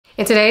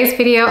In today's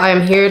video, I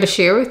am here to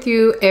share with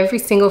you every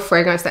single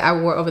fragrance that I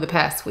wore over the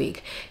past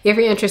week. If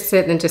you're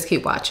interested, then just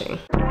keep watching.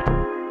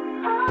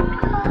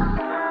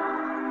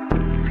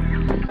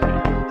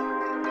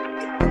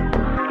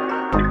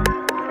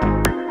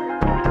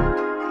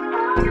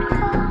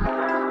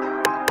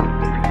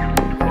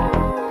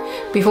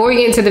 Before we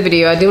get into the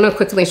video, I do want to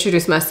quickly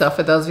introduce myself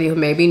for those of you who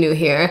may be new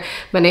here.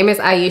 My name is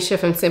Aisha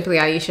from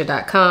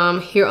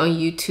simplyAisha.com. Here on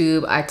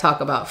YouTube, I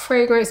talk about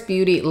fragrance,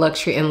 beauty,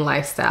 luxury, and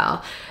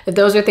lifestyle. If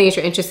those are things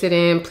you're interested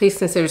in, please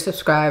consider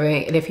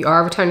subscribing. And if you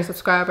are a returning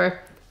subscriber,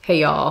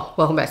 hey y'all,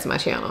 welcome back to my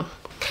channel.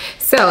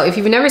 So if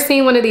you've never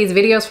seen one of these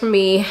videos from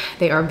me,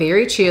 they are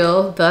very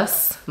chill,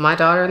 thus my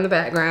daughter in the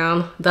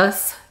background,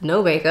 thus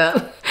no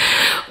makeup.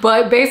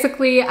 But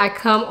basically, I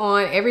come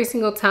on every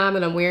single time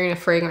that I'm wearing a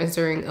fragrance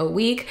during a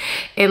week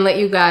and let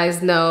you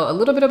guys know a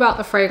little bit about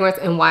the fragrance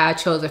and why I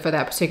chose it for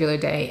that particular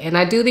day. And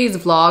I do these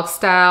vlog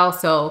style,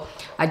 so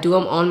I do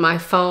them on my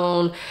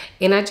phone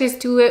and I just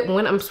do it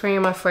when I'm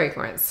spraying my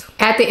fragrance.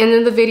 At the end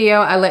of the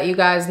video, I let you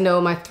guys know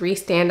my 3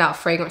 standout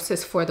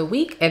fragrances for the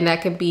week, and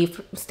that could be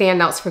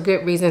standouts for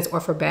good reasons or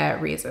for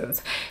bad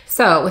reasons.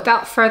 So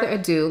without further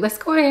ado, let's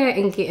go ahead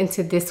and get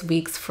into this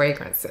week's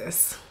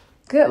fragrances.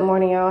 Good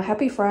morning, y'all.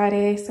 Happy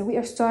Friday. So we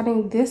are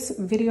starting this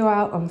video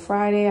out on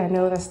Friday. I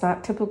know that's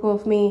not typical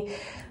of me,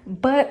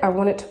 but I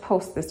wanted to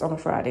post this on a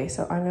Friday,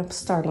 so I am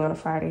starting on a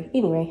Friday.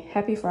 Anyway,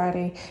 happy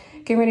Friday.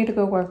 Getting ready to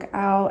go work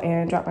out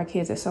and drop my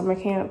kids at summer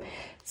camp.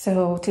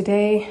 So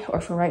today,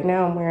 or for right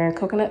now, I'm wearing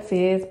Coconut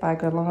Fizz by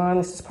Guerlain.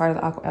 This is part of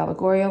the Aqua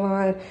Allegoria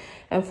line.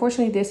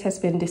 Unfortunately, this has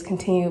been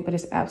discontinued, but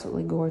it's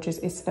absolutely gorgeous.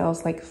 It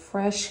smells like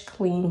fresh,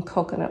 clean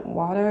coconut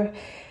water.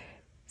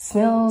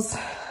 Smells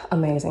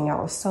amazing,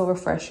 y'all. It's so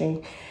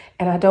refreshing.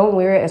 And I don't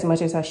wear it as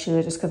much as I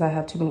should just because I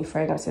have too many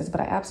fragrances,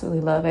 but I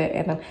absolutely love it.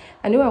 And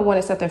I knew I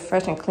wanted something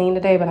fresh and clean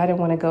today, but I didn't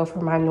want to go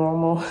for my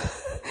normal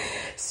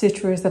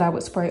citrus that I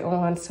would spray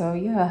on. So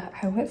yeah,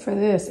 I went for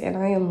this and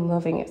I am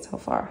loving it so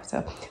far.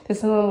 So this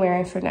is what I'm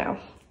wearing for now.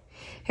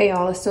 Hey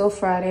y'all, it's still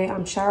Friday.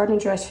 I'm showered and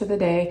dressed for the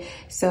day.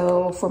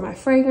 So for my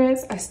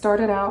fragrance, I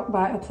started out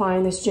by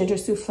applying this Ginger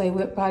Souffle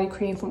Whipped Body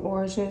Cream from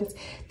Origins.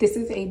 This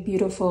is a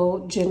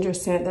beautiful ginger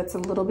scent that's a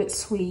little bit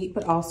sweet,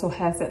 but also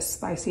has that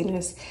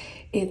spiciness.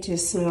 It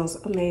just smells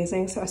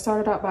amazing. So I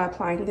started out by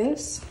applying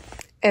this.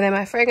 And then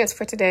my fragrance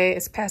for today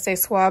is Passé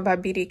Suave by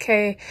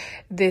BDK.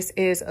 This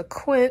is a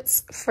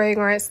quince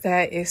fragrance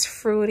that is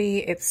fruity,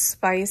 it's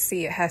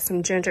spicy, it has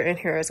some ginger in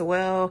here as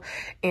well.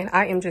 And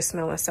I am just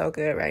smelling so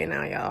good right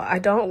now, y'all. I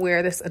don't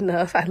wear this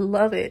enough. I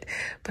love it,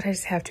 but I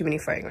just have too many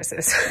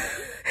fragrances.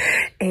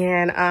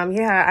 And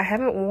yeah, I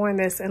haven't worn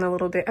this in a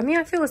little bit. I mean,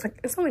 I feel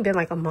it's only been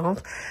like a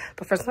month,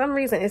 but for some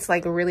reason it's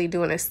like really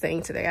doing its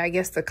thing today. I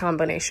guess the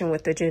combination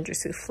with the Ginger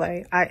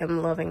Souffle. I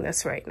am loving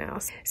this right now.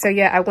 So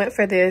yeah, I went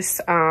for this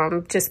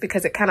just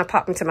because it kind of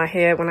popped into my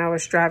head when I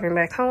was driving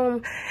back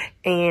home.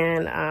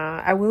 And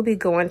I will be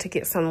going to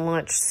get some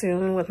lunch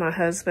soon with my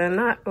husband.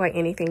 Not like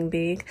anything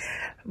big,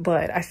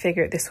 but I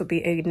figured this would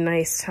be a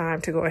nice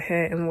time to go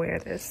ahead and wear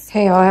this.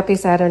 Hey y'all, happy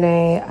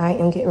Saturday. I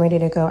am getting ready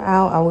to go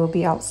out. I will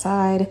be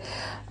outside.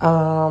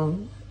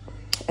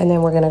 And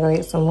then we're gonna go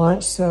get some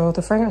lunch. So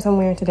the fragrance I'm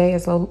wearing today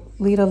is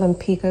Lolita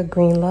Lampica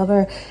Green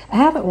Lover. I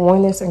haven't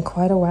worn this in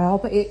quite a while,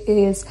 but it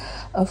is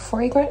a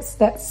fragrance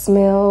that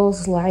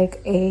smells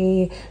like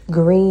a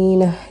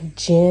green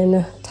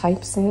gin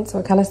type scent. So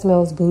it kind of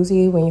smells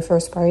boozy when you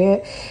first spray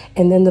it.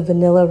 And then the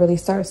vanilla really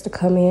starts to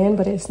come in,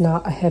 but it's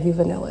not a heavy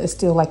vanilla. It's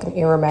still like an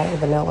aromatic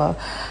vanilla.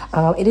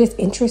 It is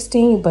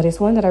interesting, but it's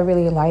one that I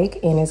really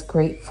like and it's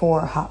great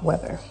for hot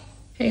weather.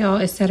 Hey y'all,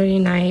 it's Saturday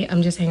night.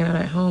 I'm just hanging out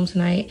at home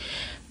tonight,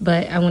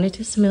 but I wanted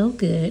to smell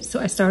good. So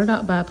I started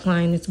out by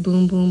applying this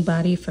Boom Boom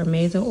Body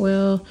Mesa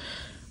oil.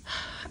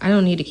 I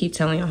don't need to keep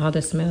telling you how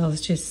this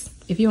smells. Just,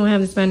 if you don't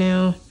have this by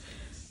now,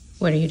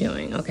 what are you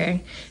doing,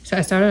 okay? So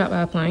I started out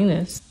by applying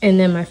this. And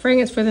then my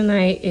fragrance for the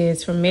night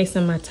is from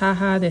Maison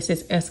Mataha. This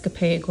is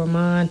Escapade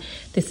Gourmand.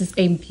 This is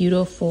a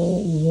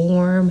beautiful,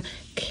 warm,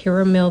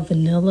 caramel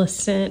vanilla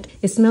scent.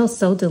 It smells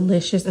so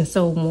delicious and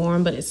so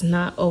warm, but it's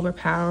not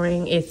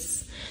overpowering.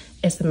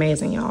 It's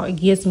amazing, y'all. It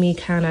gives me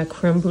kind of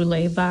creme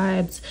brulee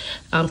vibes.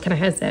 Kind of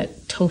has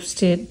that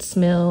toasted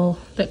smell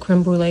that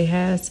creme brulee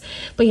has.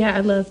 But yeah, I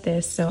love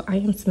this. So I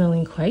am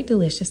smelling quite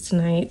delicious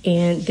tonight.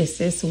 And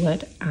this is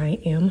what I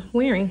am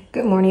wearing.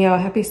 Good morning, y'all.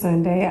 Happy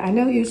Sunday. I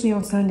know usually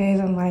on Sundays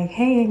I'm like,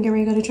 hey, I'm getting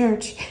ready to go to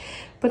church.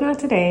 But not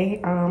today.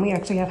 We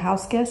actually have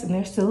house guests and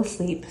they're still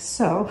asleep.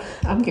 So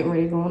I'm getting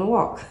ready to go on a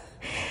walk.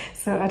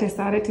 So I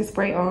decided to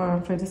spray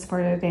on for this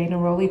part of the day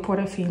Neroli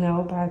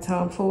Portofino by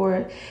Tom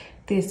Ford.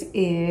 This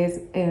is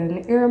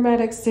an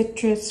aromatic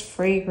citrus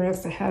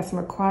fragrance that has some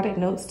aquatic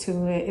notes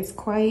to it. It's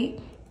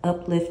quite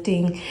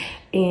uplifting.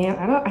 And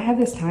I have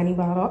this tiny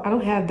bottle. I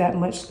don't have that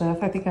much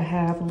left. I think I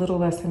have a little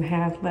less than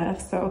half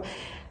left. So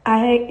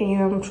I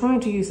am trying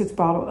to use this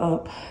bottle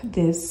up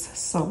this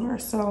summer.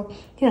 So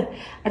yeah,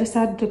 I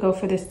decided to go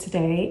for this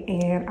today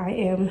and I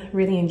am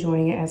really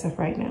enjoying it as of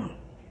right now.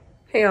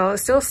 Hey y'all,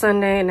 it's still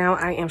Sunday. Now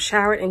I am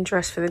showered and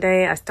dressed for the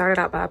day. I started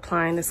out by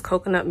applying this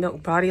coconut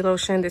milk body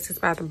lotion. This is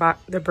by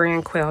the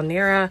brand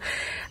Guerlain.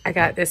 I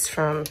got this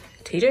from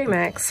TJ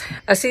Maxx.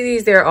 I see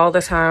these there all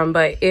the time,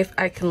 but if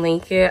I can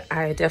link it,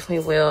 I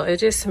definitely will. It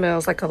just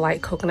smells like a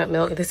light coconut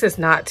milk. This is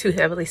not too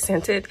heavily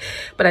scented,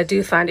 but I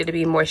do find it to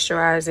be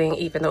moisturizing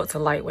even though it's a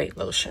lightweight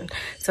lotion.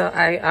 So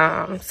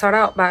I start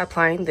out by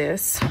applying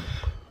this.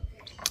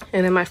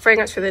 And then my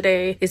fragrance for the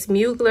day is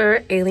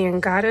Mugler Alien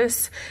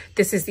Goddess.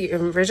 This is the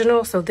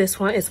original, so this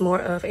one is more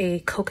of a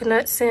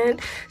coconut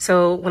scent.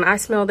 So when I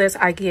smell this,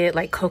 I get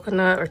like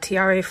coconut or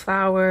tiare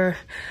flower,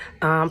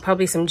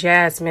 probably some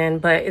jasmine,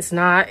 but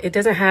it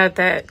doesn't have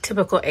that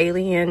typical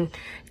alien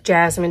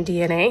jasmine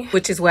DNA,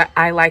 which is what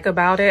I like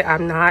about it.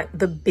 I'm not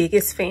the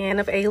biggest fan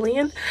of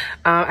alien.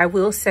 I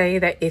will say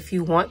that if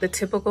you want the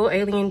typical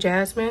alien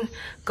jasmine,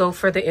 go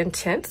for the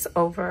intense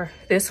over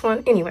this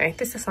one. Anyway,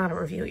 this is not a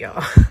review,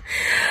 y'all.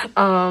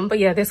 But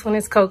yeah, this one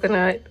is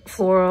coconut,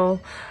 floral,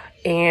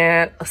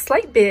 and a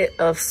slight bit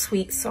of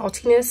sweet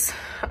saltiness,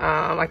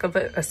 like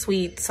a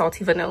sweet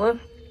salty vanilla.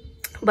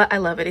 But I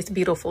love it. It's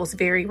beautiful. It's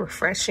very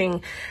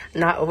refreshing,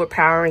 not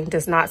overpowering,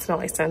 does not smell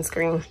like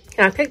sunscreen.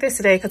 And I picked this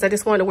today because I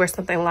just wanted to wear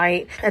something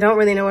light. I don't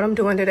really know what I'm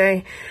doing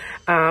today,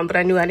 but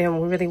I knew I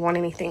didn't really want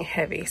anything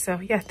heavy. So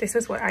yeah, this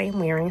is what I am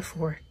wearing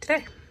for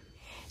today.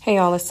 Hey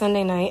y'all, it's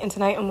Sunday night, and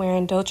tonight I'm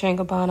wearing Dolce &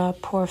 Gabbana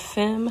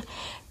Parfum.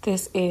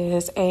 This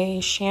is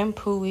a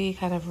shampoo-y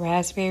kind of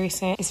raspberry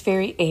scent. It's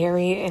very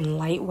airy and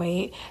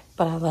lightweight,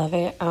 but I love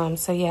it.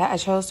 So yeah, I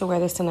chose to wear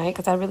this tonight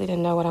because I really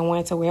didn't know what I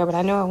wanted to wear, but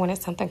I know I wanted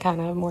something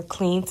kind of more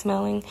clean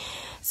smelling.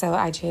 So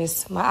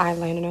my eye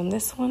landed on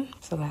this one,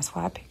 so that's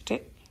why I picked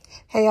it.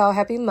 Hey y'all,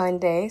 happy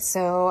Monday.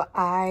 So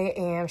I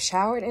am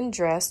showered and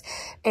dressed,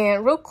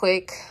 and real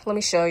quick, let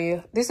me show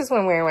you. This is what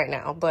I'm wearing right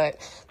now, but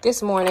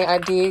this morning I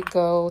did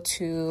go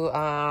to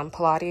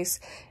Pilates,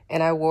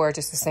 and I wore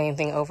just the same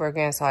thing over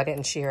again, so I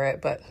didn't shear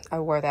it, but I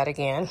wore that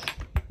again.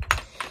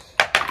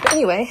 But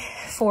anyway,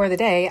 for the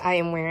day, I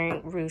am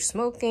wearing Rouge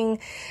Smoking.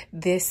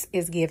 This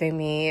is giving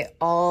me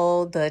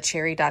all the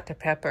cherry Dr.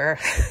 Pepper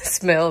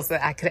smells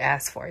that I could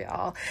ask for,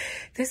 y'all.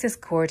 This is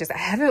gorgeous. I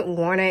haven't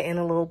worn it in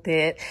a little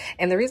bit.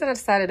 And the reason I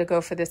decided to go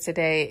for this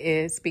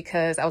today is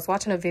because I was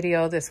watching a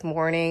video this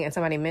morning and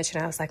somebody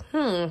mentioned it. I was like,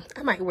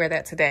 I might wear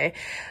that today.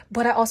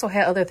 But I also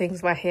had other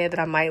things in my head that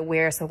I might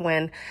wear. So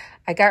when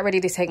I got ready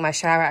to take my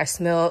shower, I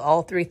smelled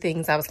all three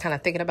things I was kind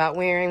of thinking about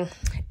wearing.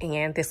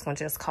 And this one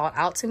just called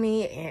out to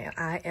me, and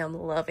I am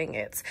loving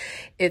it.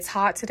 It's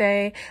hot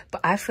today,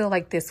 but I feel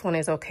like this one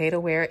is okay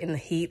to wear in the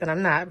heat, but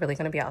I'm not really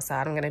going to be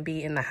outside. I'm going to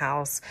be in the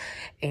house.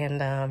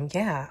 And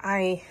yeah,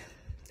 I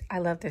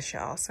love this,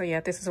 y'all. So yeah,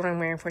 this is what I'm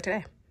wearing for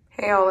today.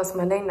 Hey y'all, it's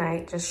Monday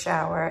night, just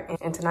shower,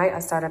 and tonight I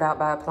started out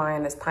by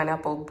applying this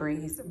Pineapple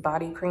Breeze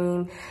body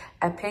cream.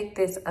 I picked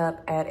this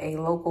up at a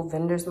local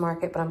vendor's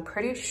market, but I'm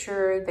pretty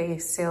sure they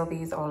sell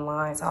these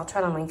online, so I'll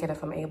try to link it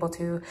if I'm able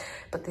to,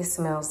 but this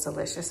smells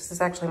delicious. This is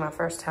actually my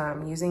first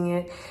time using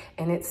it,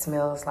 and it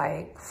smells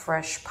like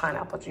fresh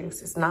pineapple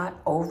juice. It's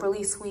not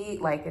overly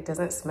sweet, like it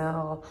doesn't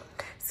smell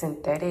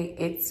synthetic.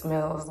 It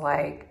smells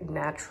like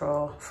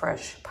natural,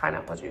 fresh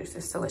pineapple juice.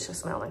 It's delicious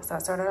smelling, so I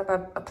started out by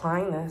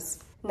applying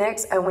this.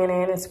 Next, I went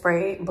in and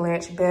sprayed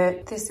Blanche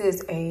Bet. This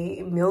is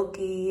a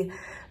milky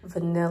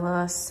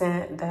vanilla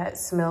scent that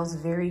smells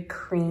very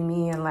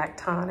creamy and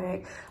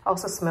lactonic.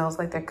 Also smells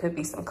like there could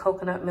be some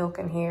coconut milk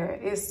in here.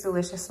 It's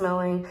delicious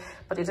smelling,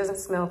 but it doesn't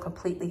smell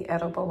completely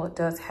edible. It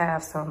does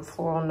have some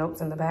floral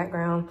notes in the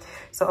background.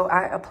 So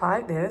I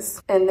applied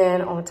this, and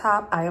then on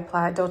top, I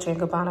applied Dolce &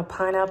 Gabbana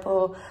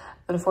Pineapple.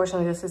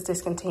 Unfortunately, this is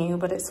discontinued,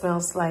 but it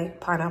smells like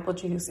pineapple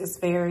juice. It's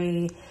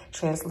very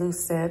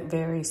translucent,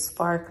 very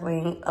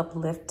sparkling,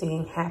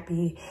 uplifting,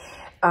 happy.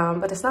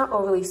 But it's not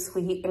overly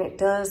sweet, and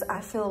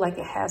I feel like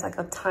it has like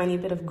a tiny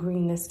bit of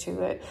greenness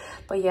to it.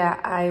 But yeah,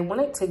 I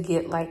wanted to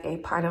get like a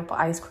pineapple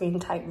ice cream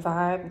type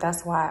vibe.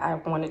 That's why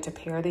I wanted to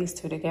pair these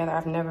two together.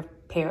 I've never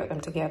paired them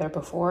together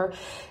before,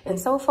 and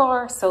so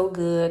far, so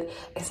good.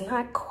 It's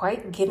not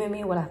quite giving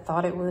me what I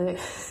thought it would,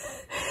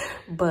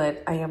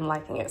 but I am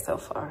liking it so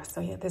far. So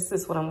yeah, this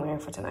is what I'm wearing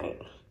for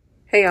tonight.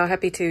 Hey y'all,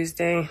 happy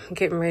Tuesday. I'm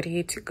getting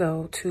ready to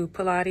go to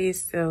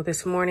Pilates. So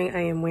this morning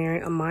I am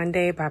wearing a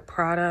Monday by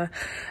Prada.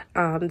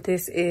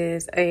 This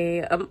is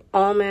a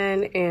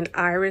almond and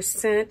iris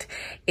scent.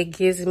 It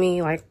gives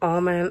me like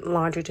almond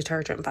laundry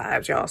detergent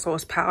vibes, y'all. So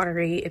it's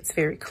powdery, it's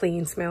very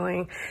clean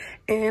smelling,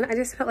 and I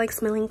just felt like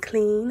smelling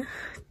clean.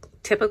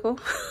 Typical.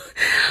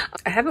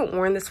 I haven't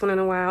worn this one in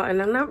a while, and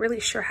I'm not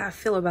really sure how I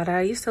feel about it. I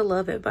used to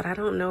love it, but I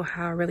don't know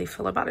how I really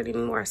feel about it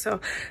anymore.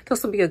 So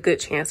this will be a good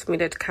chance for me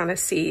to kind of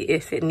see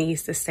if it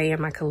needs to stay in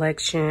my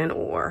collection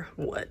or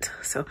what.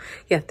 So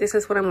yeah, this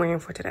is what I'm wearing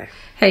for today.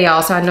 Hey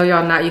y'all, so I know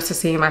y'all not used to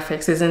seeing my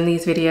faces in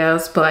these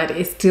videos, but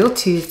it's still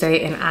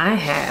Tuesday and I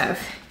have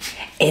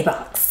a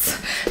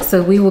box.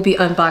 So we will be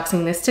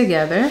unboxing this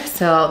together.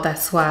 So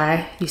that's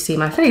why you see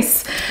my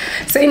face.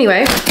 So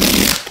anyway,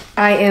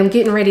 I am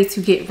getting ready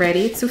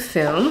to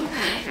film.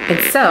 And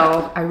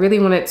so I really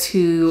wanted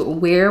to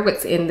wear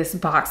what's in this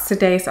box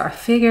today. So I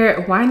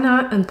figured why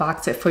not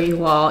unbox it for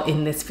you all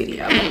in this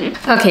video.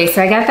 Okay,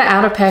 so I got the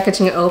outer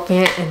packaging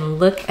open and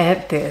look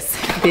at this.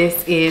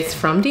 This is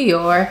from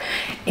Dior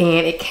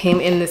and it came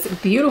in this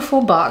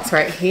beautiful box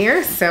right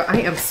here. So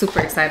I am super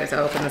excited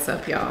to open this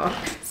up, y'all.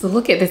 So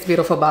look at this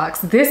beautiful box.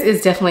 This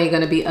is definitely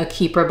gonna be a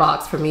keeper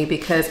box for me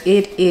because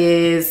it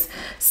is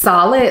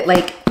solid.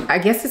 Like, I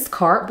guess it's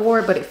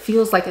cardboard, but it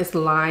feels like it's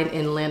lined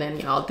in linen,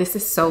 y'all. This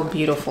is so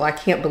beautiful. I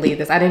can't believe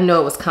this. I didn't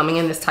know it was coming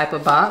in this type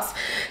of box.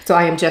 So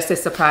I am just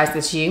as surprised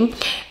as you.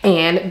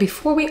 And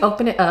before we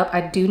open it up,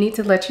 I do need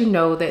to let you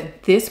know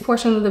that this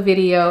portion of the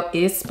video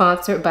is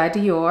sponsored by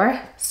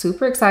Dior.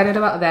 Super excited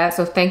about that.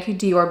 So thank you,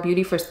 Dior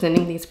Beauty, for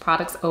sending these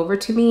products over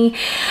to me.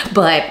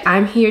 But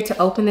I'm here to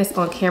open this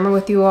on camera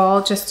with you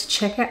all just to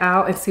check it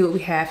out and see what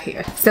we have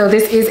here. So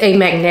this is a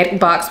magnetic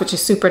box, which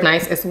is super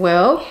nice as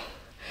well.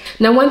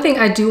 Now, one thing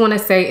I do want to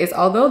say is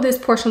although this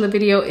portion of the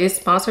video is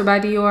sponsored by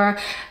Dior,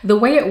 the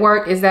way it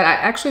worked is that I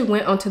actually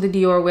went onto the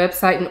Dior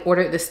website and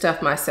ordered this stuff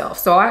myself.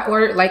 So I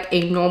ordered like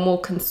a normal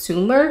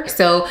consumer.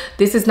 So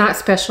this is not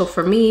special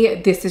for me.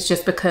 This is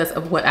just because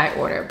of what I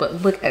ordered.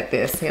 But look at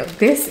this. You know,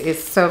 this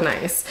is so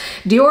nice.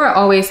 Dior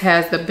always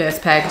has the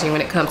best packaging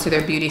when it comes to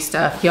their beauty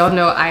stuff. Y'all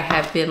know I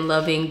have been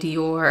loving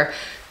Dior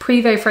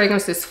Privé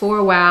fragrances for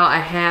a while. I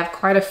have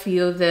quite a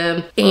few of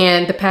them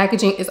and the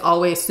packaging is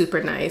always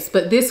super nice.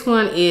 But this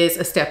one is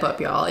a step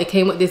up, y'all. It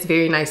came with this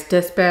very nice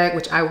dust bag,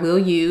 which I will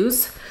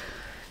use.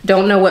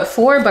 Don't know what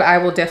for, but I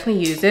will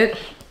definitely use it.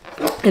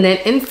 And then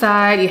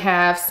inside you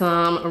have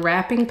some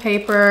wrapping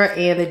paper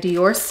and the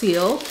Dior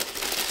seal.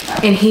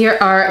 And here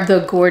are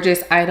the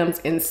gorgeous items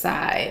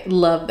inside.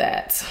 Love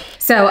that.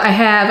 So I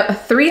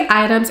have 3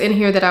 items in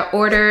here that I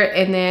ordered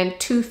and then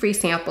 2 free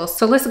samples.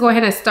 So let's go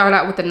ahead and start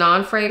out with the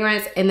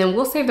non-fragrance and then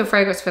we'll save the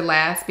fragrance for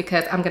last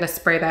because I'm gonna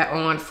spray that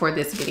on for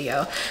this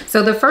video.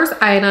 So the first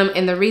item,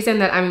 and the reason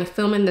that I'm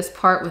filming this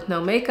part with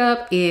no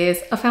makeup,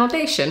 is a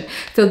foundation.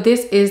 So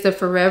this is the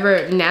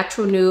Forever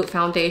Natural Nude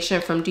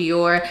Foundation from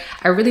Dior.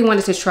 I really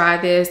wanted to try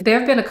this. There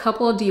have been a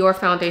couple of Dior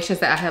foundations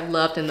that I have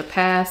loved in the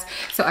past.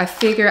 So I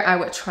figured I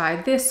would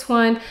try this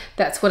one.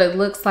 That's what it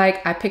looks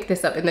like. I picked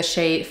this up in the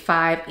shade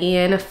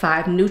 5N,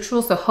 5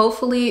 Neutral. So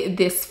hopefully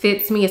this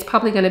fits me. It's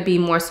probably going to be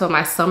more so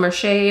my summer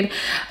shade.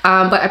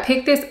 But I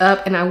picked this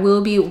up and I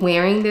will be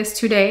wearing this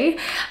today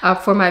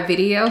for my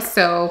video.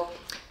 So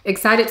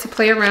excited to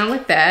play around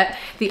with that.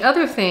 The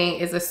other thing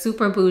is a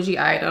super bougie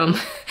item,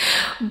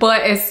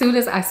 but as soon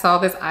as I saw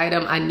this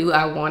item, I knew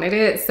I wanted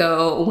it.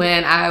 So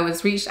when I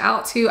was reached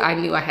out to, I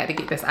knew I had to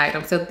get this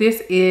item. So this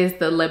is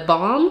the lip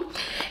balm,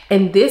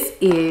 and this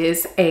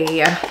is a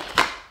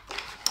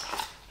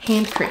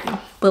hand cream.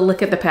 But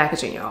look at the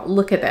packaging, y'all.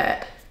 Look at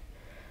that.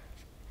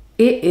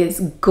 It is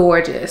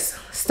gorgeous,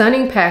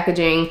 stunning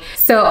packaging.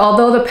 So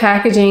although the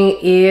packaging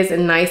is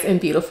nice and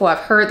beautiful, I've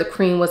heard the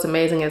cream was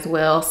amazing as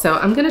well. So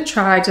I'm gonna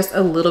try just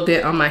a little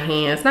bit on my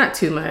hands, not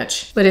too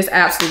much, but it's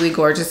absolutely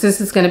gorgeous. This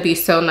is gonna be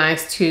so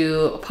nice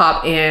to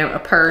pop in a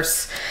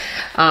purse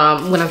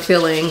when I'm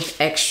feeling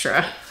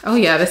extra. Oh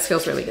yeah, this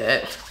feels really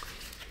good.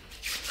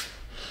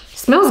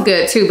 Smells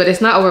good too, but it's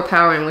not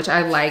overpowering, which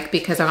I like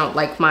because I don't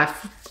like my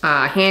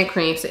hand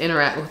creams to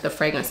interact with the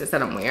fragrances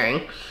that I'm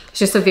wearing. It's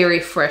just a very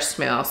fresh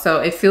smell.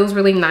 So it feels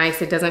really nice.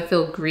 It doesn't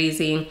feel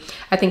greasy.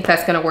 I think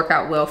that's gonna work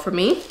out well for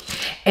me.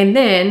 And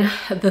then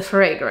the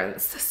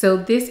fragrance. So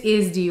this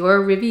is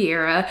Dior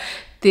Riviera.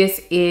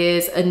 This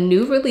is a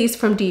new release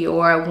from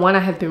Dior, one I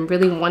have been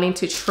really wanting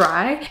to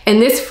try.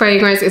 And this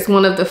fragrance is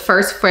one of the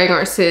first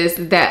fragrances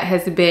that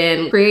has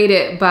been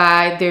created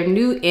by their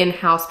new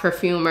in-house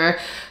perfumer,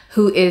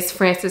 who is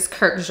Francis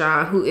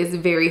Kurkdjian, who is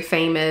very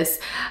famous.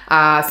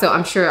 So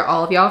I'm sure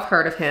all of y'all have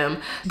heard of him,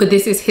 but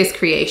this is his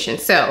creation.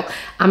 So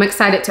I'm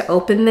excited to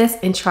open this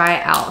and try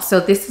it out. So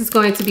this is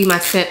going to be my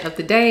scent of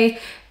the day.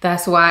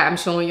 That's why I'm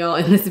showing y'all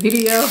in this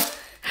video.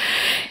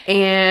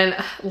 And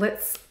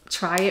let's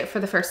try it for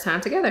the first time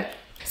together.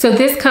 So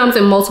this comes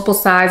in multiple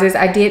sizes.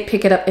 I did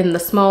pick it up in the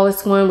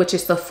smallest one, which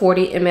is the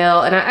 40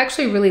 ml. And I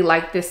actually really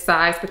like this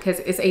size because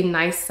it's a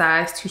nice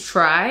size to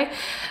try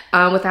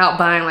without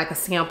buying like a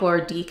sample or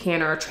a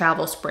decant or a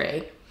travel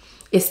spray.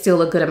 It's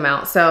still a good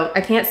amount. So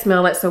I can't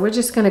smell it. So we're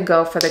just gonna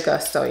go for the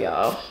gusto,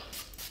 y'all.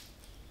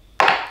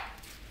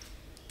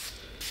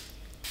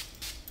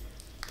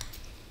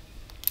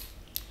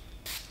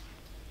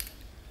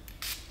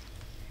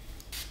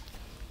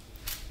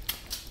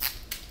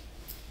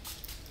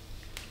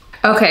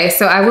 Okay,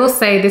 so I will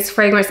say this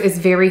fragrance is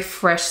very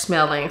fresh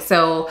smelling.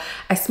 So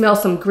I smell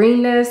some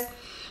greenness.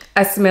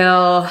 I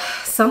smell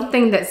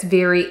something that's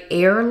very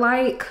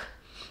air-like.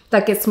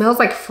 Like it smells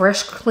like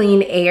fresh,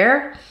 clean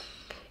air.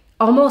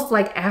 Almost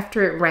like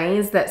after it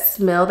rains, that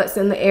smell that's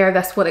in the air,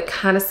 that's what it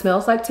kind of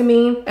smells like to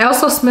me. I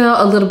also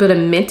smell a little bit of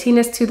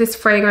mintiness to this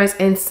fragrance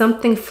and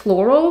something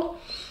floral.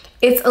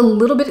 It's a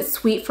little bit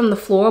sweet from the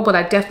floral, but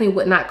I definitely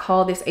would not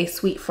call this a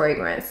sweet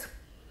fragrance.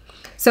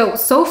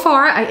 So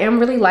far I am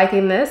really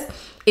liking this.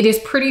 It is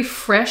pretty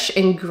fresh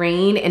and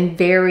green and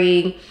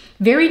very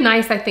Very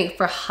nice, I think,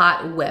 for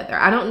hot weather.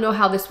 I don't know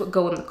how this would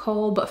go in the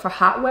cold, but for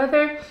hot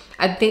weather,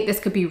 I think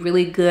this could be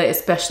really good,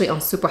 especially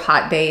on super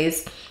hot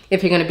days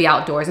if you're gonna be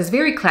outdoors. It's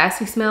very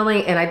classy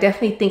smelling, and I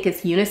definitely think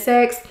it's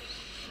unisex,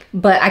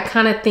 but I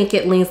kind of think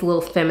it leans a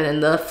little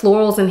feminine. The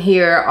florals in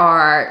here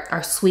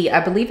are sweet.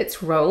 I believe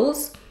it's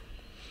rose,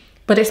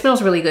 but it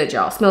smells really good,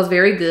 y'all. Smells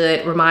very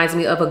good. Reminds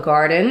me of a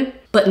garden,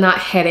 but not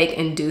headache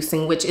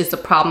inducing, which is the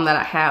problem that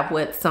I have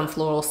with some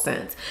floral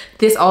scents.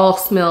 This all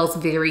smells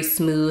very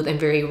smooth and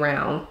very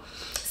round.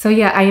 So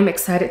yeah, I am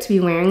excited to be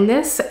wearing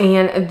this,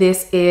 and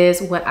this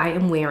is what I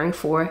am wearing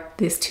for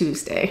this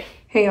Tuesday.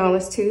 Hey y'all,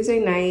 it's Tuesday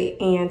night,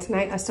 and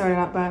tonight I started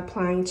out by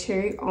applying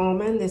Cherry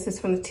Almond. This is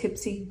from the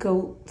Tipsy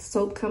Goat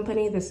Soap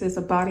Company. This is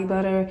a body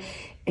butter,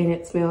 and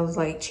it smells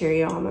like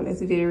cherry almond.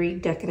 It's very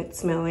decadent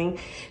smelling,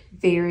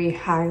 very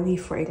highly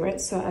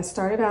fragrant. So I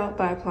started out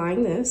by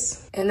applying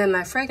this. And then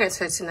my fragrance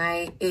for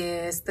tonight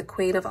is the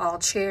Queen of All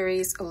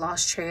Cherries,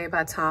 Lost Cherry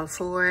by Tom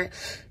Ford.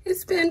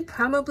 It's been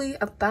probably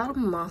about a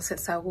month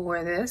since I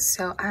wore this,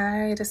 so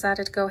I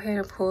decided to go ahead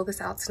and pull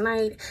this out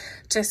tonight.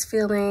 Just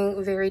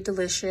feeling very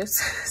delicious,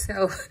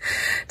 so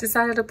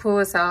decided to pull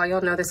this out.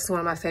 Y'all know this is one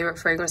of my favorite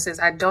fragrances.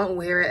 I don't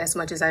wear it as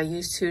much as I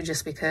used to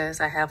just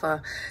because I have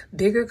a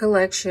bigger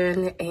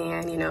collection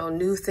and, you know,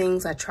 new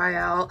things I try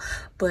out,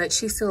 but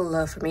she's still a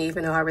love for me.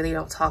 Even though I really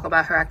don't talk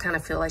about her, I kind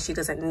of feel like she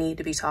doesn't need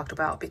to be talked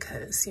about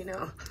because, you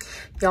know,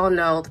 y'all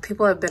know, the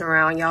people that have been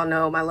around, y'all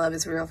know my love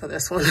is real for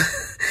this one.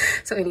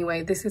 So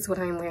anyway, this is what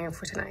I'm wearing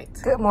for tonight.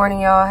 Good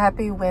morning, y'all.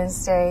 Happy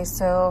Wednesday.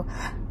 So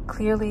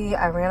clearly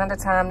I ran out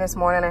of time this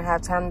morning. I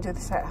have time to do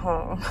this at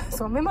home.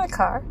 So I'm in my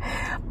car.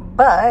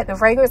 But the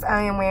fragrance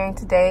I am wearing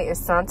today is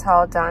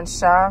Santal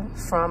Dansha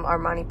from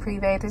Armani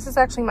Privé. This is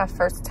actually my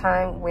first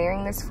time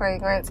wearing this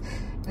fragrance.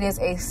 It is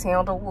a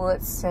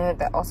sandalwood scent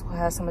that also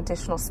has some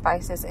additional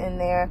spices in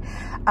there.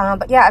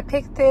 But yeah, I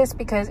picked this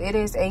because it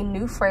is a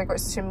new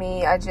fragrance to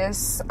me. I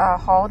just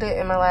hauled it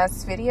in my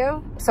last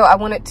video. So I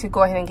wanted to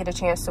go ahead and get a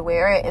chance to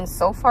wear it. And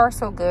so far,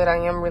 so good. I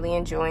am really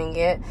enjoying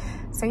it.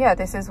 So yeah,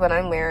 this is what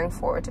I'm wearing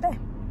for today.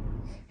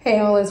 Hey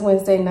y'all, it's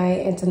Wednesday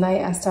night, and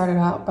tonight I started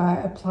out by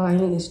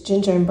applying this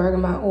ginger and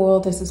bergamot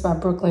oil. This is by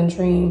Brooklyn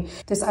Dream.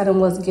 This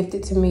item was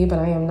gifted to me, but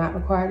I am not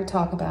required to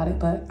talk about it,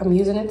 but I'm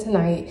using it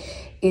tonight.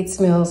 It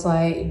smells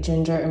like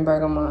ginger and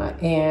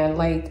bergamot and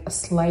like a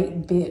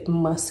slight bit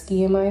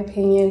musky in my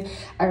opinion.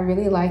 I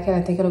really like it.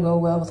 I think it'll go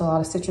well with a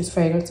lot of citrus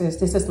fragrances.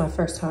 This is my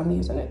first time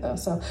using it though.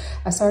 So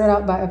I started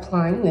out by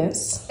applying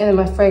this. And then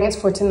my fragrance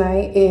for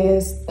tonight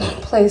is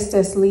Place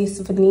des Lys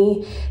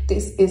Vanille.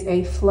 This is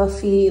a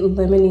fluffy,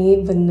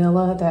 lemony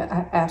vanilla that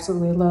I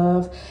absolutely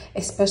love,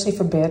 especially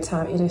for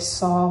bedtime. It is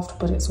soft,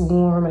 but it's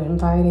warm and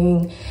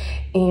inviting.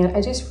 And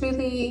I just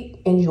really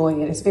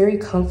enjoy it. It's very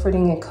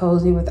comforting and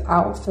cozy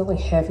without feeling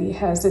heavy. It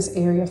has this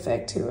airy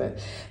effect to it.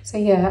 So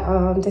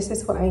yeah, this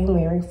is what I am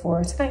wearing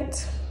for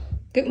tonight.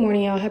 Good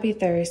morning, y'all. Happy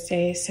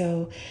Thursday.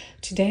 So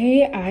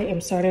today I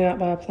am starting out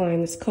by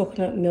applying this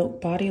coconut milk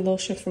body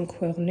lotion from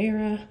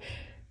Guerlain.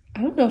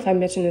 I don't know if I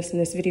mentioned this in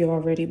this video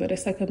already, but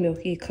it's like a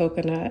milky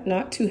coconut,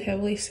 not too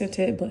heavily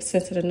scented, but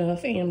scented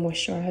enough and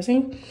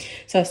moisturizing.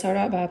 So I started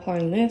out by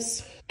applying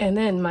this. And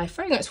then my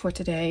fragrance for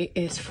today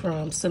is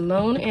from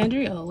Simone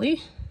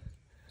Andreoli.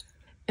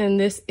 And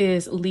this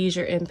is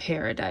Leisure in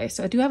Paradise.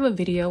 So I do have a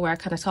video where I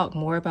kind of talk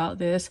more about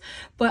this,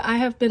 but I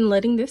have been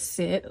letting this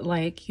sit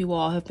like you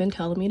all have been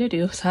telling me to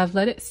do. So I've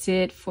let it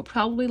sit for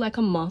probably like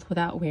a month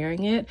without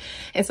wearing it.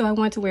 And so I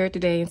wanted to wear it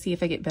today and see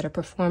if I get better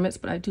performance,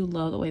 but I do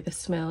love the way this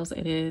smells.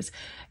 It is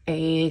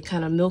a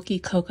kind of milky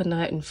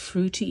coconut and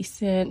fruity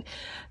scent.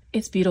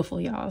 It's beautiful,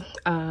 y'all.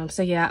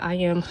 So yeah, I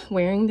am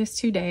wearing this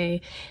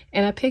today,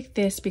 and I picked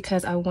this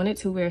because I wanted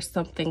to wear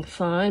something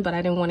fun, but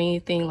I didn't want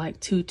anything like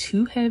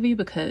too heavy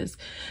because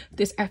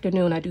this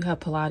afternoon I do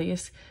have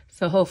Pilates.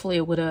 So hopefully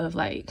it would have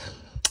like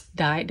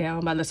died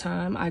down by the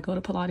time I go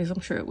to Pilates. I'm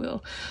sure it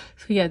will.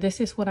 So yeah,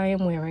 this is what I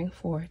am wearing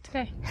for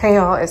today. Hey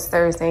y'all, it's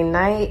Thursday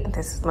night.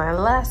 This is my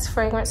last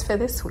fragrance for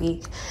this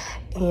week.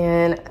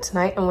 And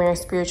tonight I'm wearing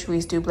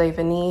Spiritueuse Double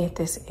Vanille.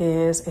 This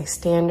is a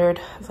standard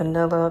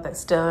vanilla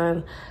that's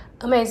done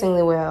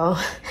amazingly well.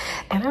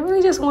 And I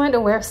really just wanted to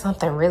wear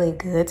something really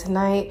good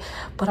tonight,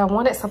 but I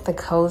wanted something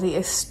cozy.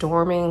 It's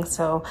storming,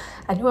 so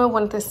I knew I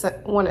wanted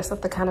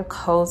something kind of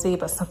cozy,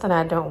 but something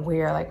I don't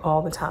wear like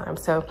all the time.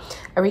 So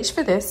I reached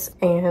for this,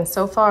 and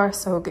so far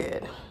so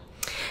good.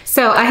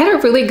 So I had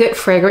a really good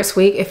fragrance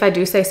week, if I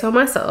do say so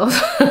myself.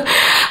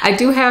 I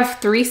do have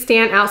 3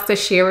 standouts to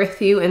share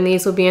with you, and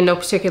these will be in no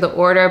particular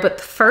order, but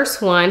the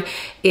first one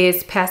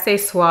is Passé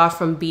Soir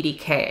from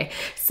BDK.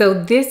 So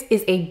this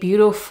is a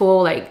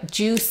beautiful, like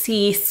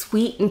juicy,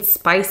 sweet and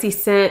spicy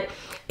scent.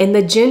 And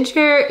the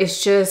ginger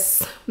is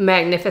just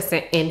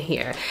magnificent in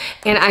here.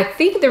 And I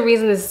think the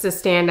reason this is a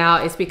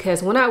standout is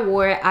because when I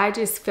wore it, I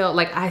just felt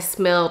like I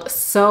smelled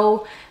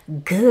so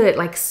good,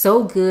 like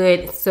so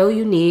good, so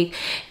unique.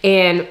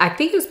 And I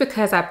think it's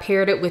because I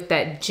paired it with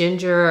that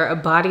ginger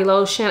body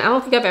lotion. I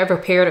don't think I've ever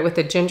paired it with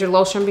a ginger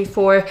lotion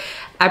before.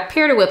 I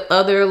paired it with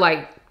other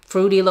like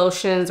fruity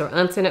lotions or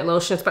unscented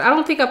lotions, but I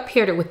don't think I've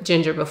paired it with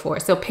ginger before.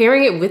 So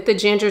pairing it with the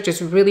ginger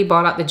just really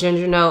brought out the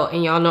ginger note,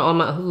 and y'all know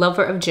I'm a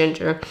lover of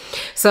ginger.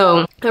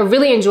 So I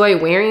really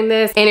enjoy wearing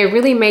this, and it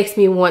really makes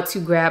me want to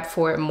grab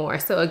for it more.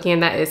 So again,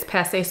 that is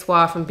Passe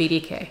Soir from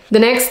BDK. The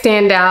next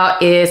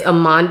standout is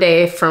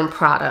Amande from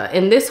Prada,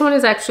 and this one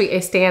is actually a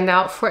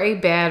standout for a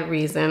bad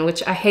reason,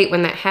 which I hate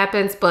when that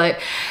happens, but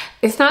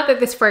it's not that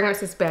this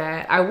fragrance is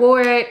bad. I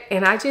wore it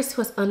and I just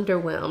was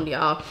underwhelmed,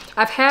 y'all.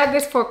 I've had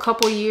this for a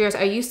couple years.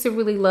 I used to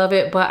really love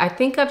it, but I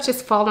think I've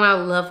just fallen out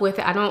of love with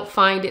it. I don't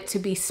find it to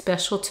be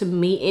special to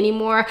me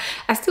anymore.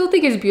 I still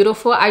think it's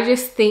beautiful. I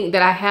just think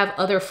that I have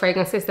other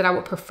fragrances that I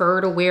would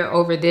prefer to wear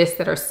over this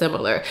that are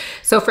similar.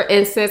 So for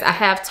instance, I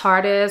have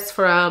Tardes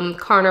from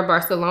Carner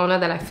Barcelona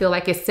that I feel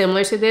like is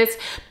similar to this,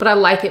 but I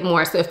like it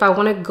more. So if I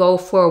want to go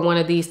for one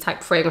of these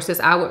type fragrances,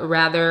 I would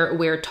rather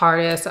wear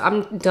Tardes. So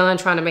I'm done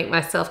trying to make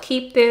myself keep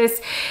this,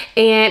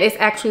 and it's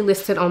actually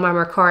listed on my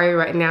Mercari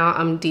right now.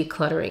 I'm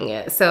decluttering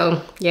it.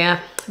 So yeah,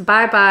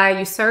 bye-bye.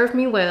 You served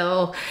me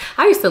well.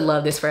 I used to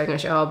love this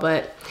fragrance, y'all,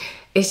 but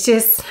it's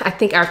just, I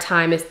think our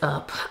time is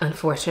up,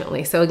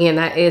 unfortunately. So again,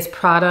 that is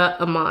Prada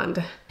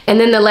Amande. And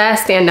then the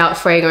last standout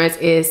fragrance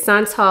is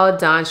Santal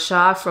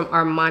d'Anchat from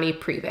Armani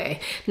Privé.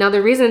 Now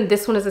the reason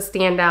this one is a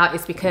standout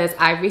is because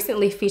I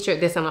recently featured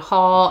this in a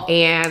haul,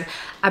 and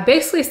I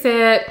basically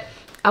said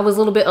I was a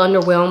little bit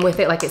underwhelmed with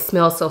it, like it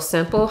smells so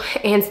simple.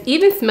 And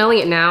even smelling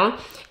it now,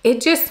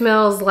 it just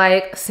smells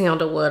like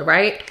sandalwood,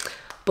 right?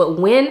 But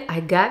when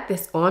I got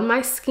this on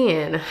my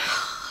skin,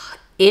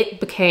 it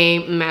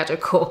became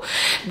magical.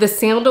 The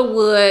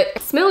sandalwood,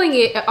 smelling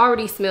it, it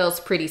already smells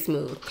pretty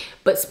smooth,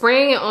 but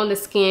spraying it on the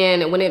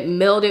skin, when it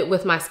melded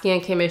with my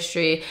skin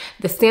chemistry,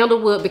 the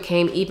sandalwood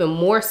became even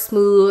more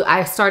smooth.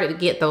 I started to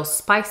get those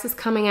spices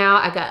coming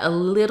out. I got a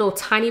little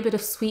tiny bit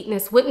of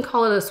sweetness. Wouldn't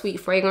call it a sweet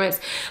fragrance,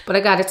 but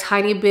I got a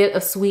tiny bit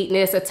of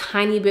sweetness, a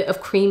tiny bit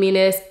of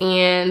creaminess,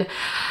 and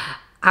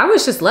I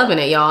was just loving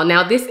it, y'all.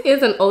 Now, this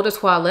is an eau de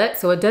toilette,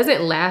 so it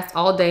doesn't last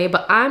all day,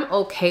 but I'm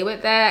okay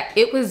with that.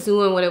 It was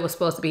doing what it was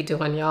supposed to be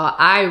doing, y'all.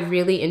 I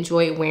really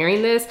enjoyed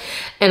wearing this,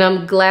 and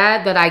I'm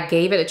glad that I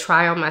gave it a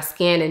try on my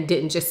skin and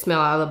didn't just smell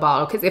out of the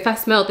bottle, because if I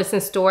smelled this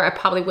in store, I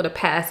probably would have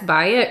passed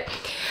by it.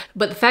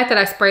 But the fact that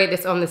I sprayed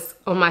this on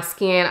my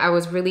skin, I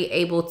was really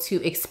able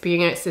to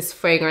experience this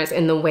fragrance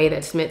in the way that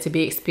it's meant to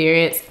be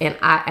experienced, and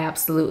I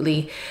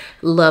absolutely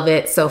love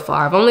it so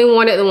far. I've only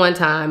worn it the one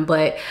time,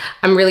 but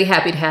I'm really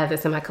happy to have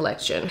this in my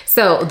collection.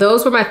 So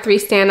those were my 3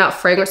 standout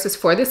fragrances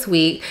for this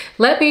week.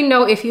 Let me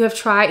know if you have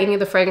tried any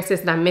of the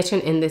fragrances that I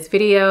mentioned in this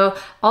video.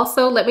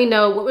 Also, let me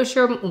know what was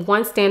your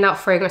one standout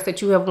fragrance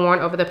that you have worn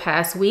over the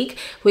past week.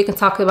 We can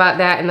talk about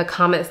that in the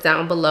comments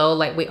down below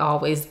like we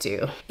always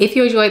do. If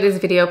you enjoyed this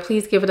video,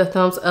 please give it a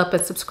thumbs up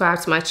and subscribe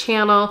to my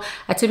channel.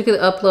 I typically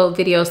upload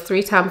videos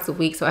 3 times a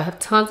week, so I have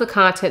tons of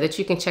content that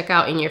you can check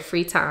out in your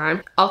free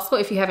time. Also,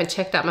 if you haven't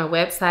checked out my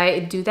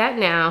website, do that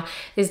now.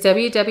 It's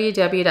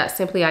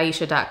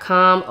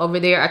www.simplyayesha.com. Over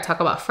there, I talk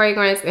about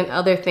fragrance and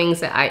other things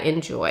that I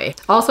enjoy.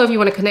 Also, if you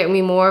want to connect with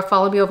me more,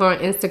 follow me over on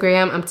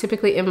Instagram. I'm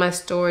typically in my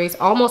stories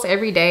almost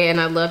every day, and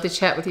I love to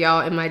chat with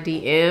y'all in my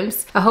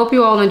DMs. I hope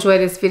you all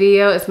enjoyed this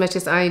video as much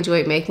as I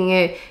enjoyed making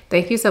it.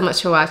 Thank you so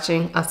much for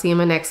watching. I'll see you in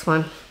my next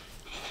one.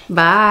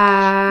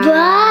 Bye.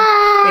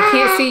 Bye. They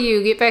can't see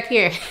you. Get back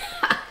here.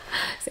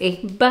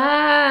 Say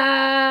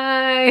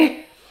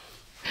bye.